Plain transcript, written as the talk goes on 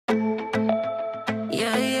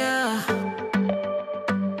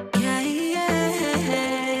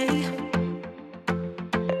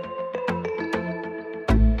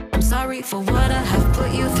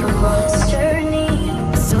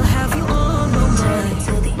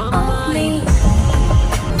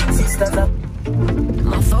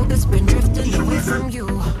My focus been drifting away from you.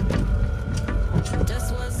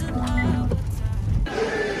 Just wasn't our time.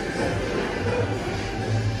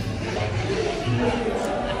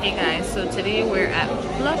 Hey guys, so today we're at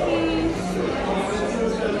Fluffy's.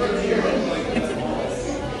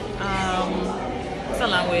 It's a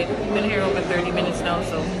long wait. We've been here over 30 minutes now,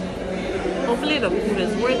 so hopefully the food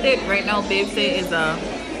is worth it. Right now, Babe say is a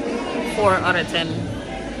 4 out of 10.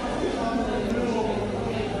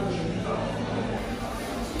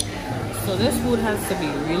 So this food has to be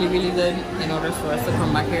really, really good in order for us to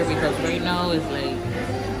come back here, because right now it's like,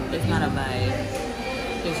 it's not a vibe.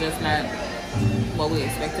 It's just not what we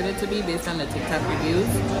expected it to be based on the TikTok reviews.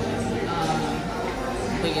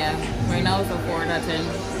 But yeah, right now it's a 4 out of 10,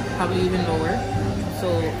 probably even lower. So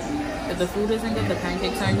if the food isn't good, the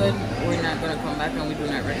pancakes aren't good, we're not gonna come back, and we do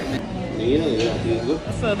not recommend.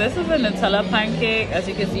 So this is a Nutella pancake. As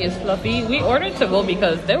you can see, it's fluffy. We ordered to go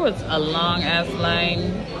because there was a long ass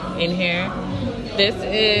line in here. This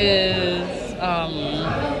is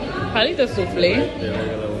probably the souffle,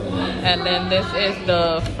 and then this is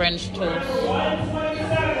the French toast.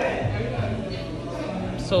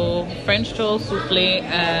 So French toast, souffle,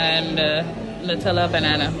 and Nutella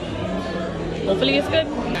banana. Hopefully it's good.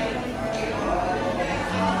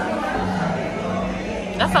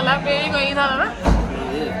 That's a lot, babe. You gonna eat all of that?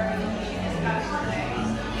 Yeah.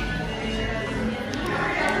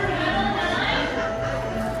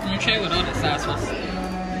 I'm gonna try with all the sauces.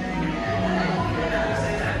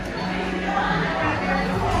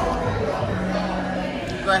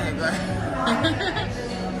 Go ahead, go ahead.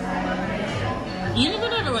 You never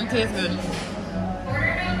know everyone tastes good.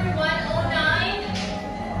 Order number 109.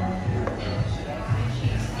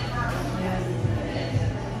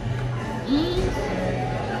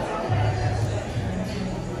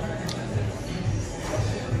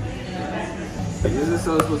 Is this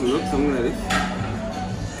how it's supposed to look? Something like this?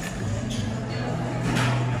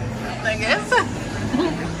 I guess.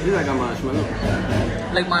 It's like a marshmallow.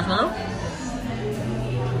 Like marshmallow?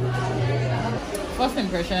 First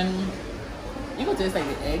impression, you can taste like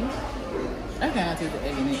the egg. I cannot taste the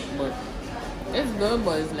egg in it, but it's good,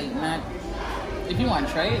 but it's like not. If you want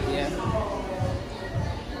to try it, yeah.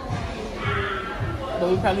 But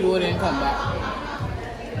we probably wouldn't come back.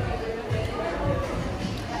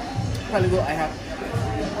 Probably go, I have.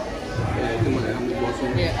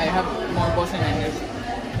 Yeah, I have more portion than this.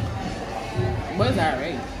 But it's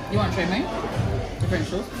alright. You want to try mine? The French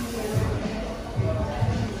toast?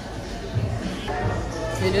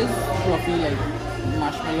 It is fluffy like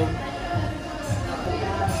marshmallow.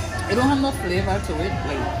 It don't have no flavor to it.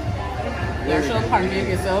 Like the actual pancake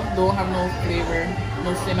itself don't have no flavor,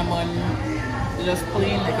 no cinnamon. It's just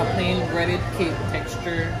plain, like a plain breaded cake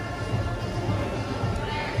texture.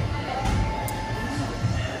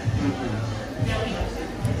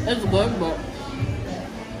 It's good, but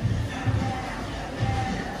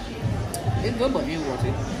it's good, but ain't worth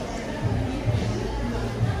it.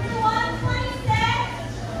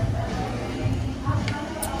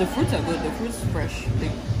 The fruits are good. The fruits fresh.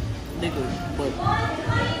 They good, but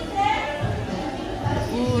the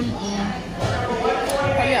food,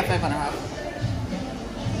 probably a 5.5.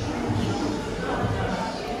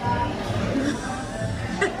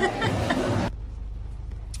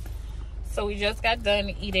 So we just got done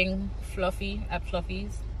eating Fluffy at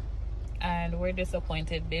Fluffy's, and we're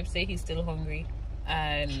disappointed. Babe say he's still hungry,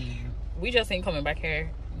 and we just ain't coming back here.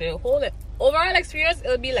 The whole overall experience,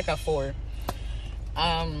 it'll be like a 4.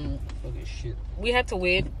 Okay, shit. We had to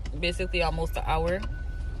wait basically almost an hour.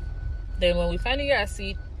 Then when we finally got a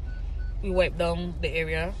seat, we wiped down the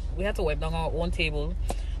area. We had to wipe down our own table.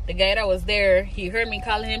 The guy that was there, he heard me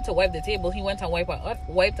calling him to wipe the table. He went and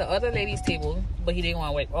wiped the other lady's table, but he didn't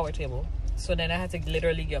want to wipe our table. So then I had to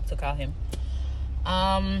literally get up to call him.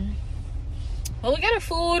 When we got our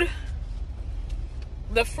food,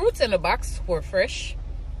 the fruits in the box were fresh,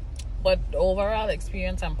 but the overall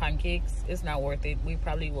experience on pancakes is not worth it. We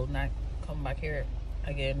probably will not come back here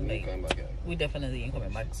again. We definitely ain't coming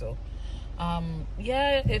back. So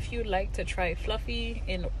yeah, if you'd like to try Fluffy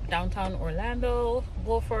in downtown Orlando,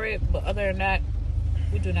 go for it. But other than that,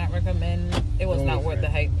 we do not recommend. It was not worth the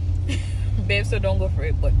hype. Babe, so don't go for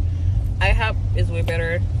it. But IHOP is way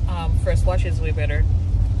better. First Watch is way better.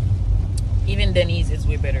 Even Denny's is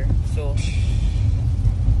way better. So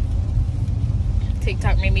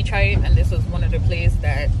TikTok made me try it, and this was one of the places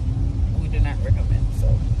that we do not recommend.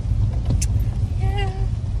 So yeah.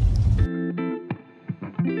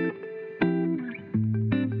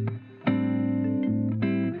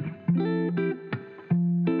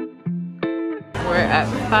 We're at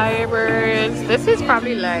Firebirds. This is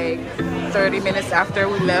probably like 30 minutes after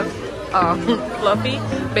we left. Fluffy.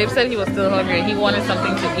 Babe said he was still hungry. He wanted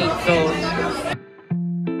something to eat, so.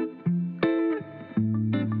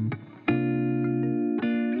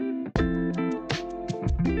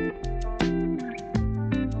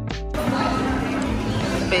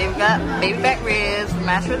 Babe got baby back ribs,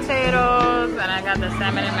 mashed potatoes, and I got the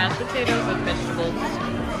salmon and mashed potatoes with vegetables.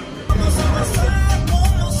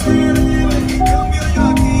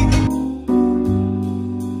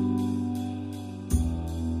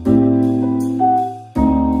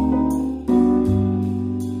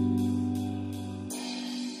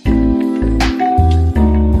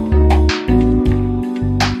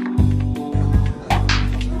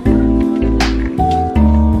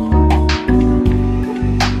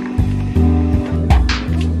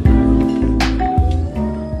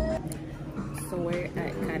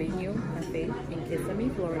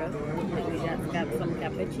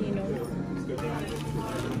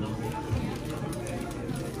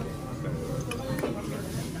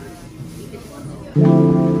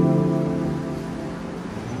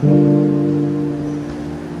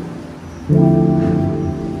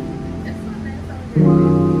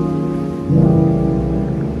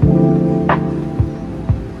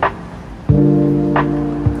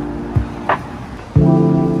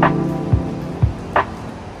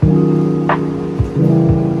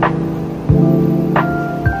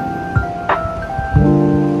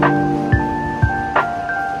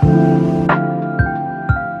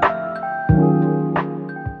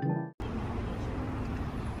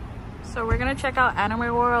 So we're gonna check out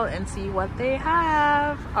Anime World and see what they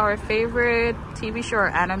have. Our favorite TV show or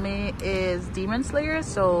anime is Demon Slayer,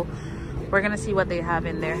 so we're gonna see what they have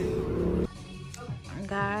in there.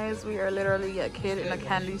 Guys, we are literally a kid in a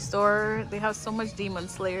candy store. They have so much Demon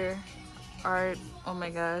Slayer art. Oh my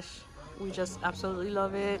gosh, we just absolutely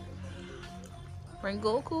love it.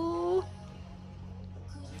 Rengoku.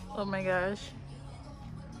 Oh my gosh.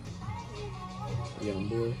 Young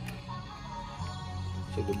boy.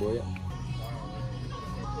 Check the boy out.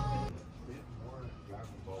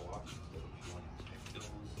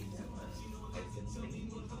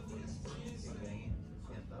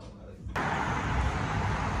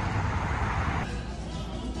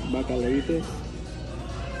 Bacalaitos.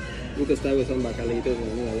 You can start with some bacalaitos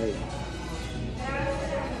and then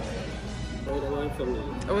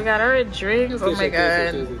We got our drinks. Oh my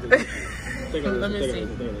god. Let me see.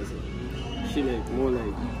 She like more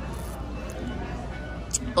like.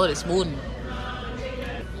 Oh, the spoon.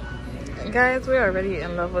 Guys, we're already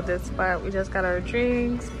in love with this spot. We just got our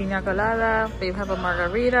drinks, pina colada. Babe have a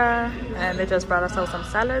margarita, and they just brought us out some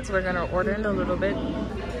salads. We're gonna order in a little bit.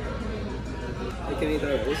 I can eat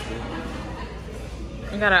that with this.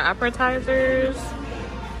 We got our appetizers.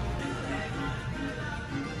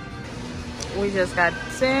 We just got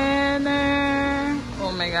dinner.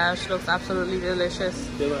 Oh my gosh, looks absolutely delicious.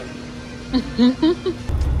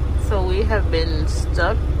 So we have been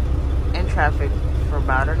stuck in traffic for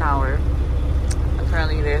about an hour.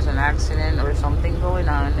 Apparently there's an accident or something going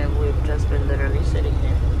on, and we've just been literally sitting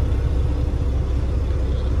here.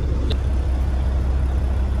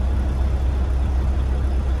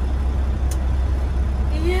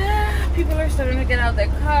 Yeah, people are starting to get out their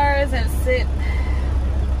cars and sit.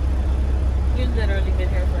 We've literally been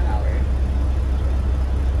here for an hour.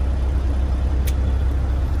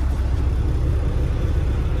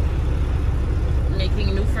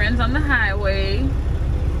 Making new friends on the highway.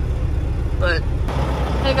 But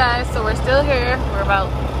hey guys, so we're still here. We're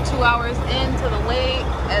about 2 hours into the wait.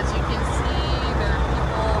 As you can see, there are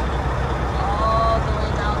people all the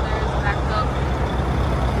way down there. It's backed up.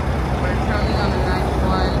 We're currently on the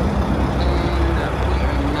 91 and we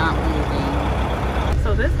are not moving. So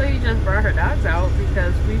this lady just brought her dogs out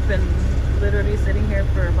because we've been literally sitting here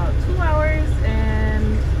for about 2 hours,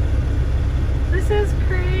 and this is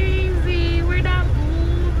crazy. We're not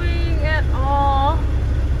moving at all.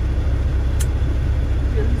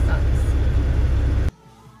 It really sucks.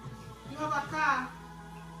 You have a car.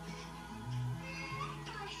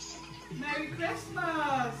 Merry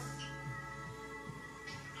Christmas.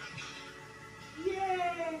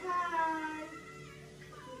 Yay, hi.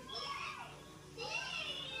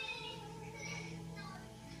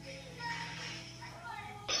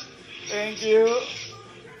 Thank you.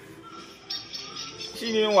 She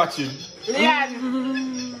ain't even watching. Lian.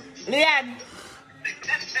 Lian.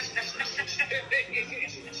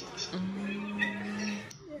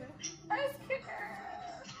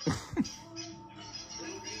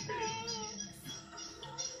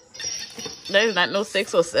 There's not no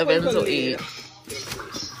 6 or 7 or 8. Okay,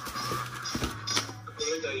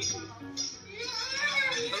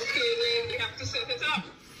 then we have to set it up.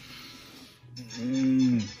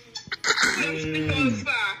 Yeah,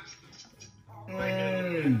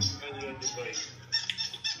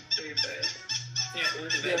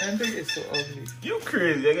 I think it's so ugly. You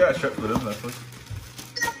crazy. I got a shot for them. That's what.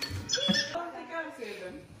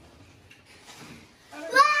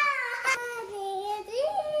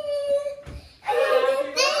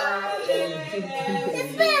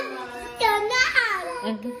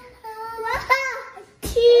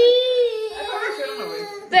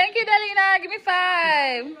 Thank you, Delina. Give me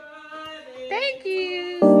 5. Thank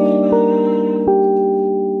you.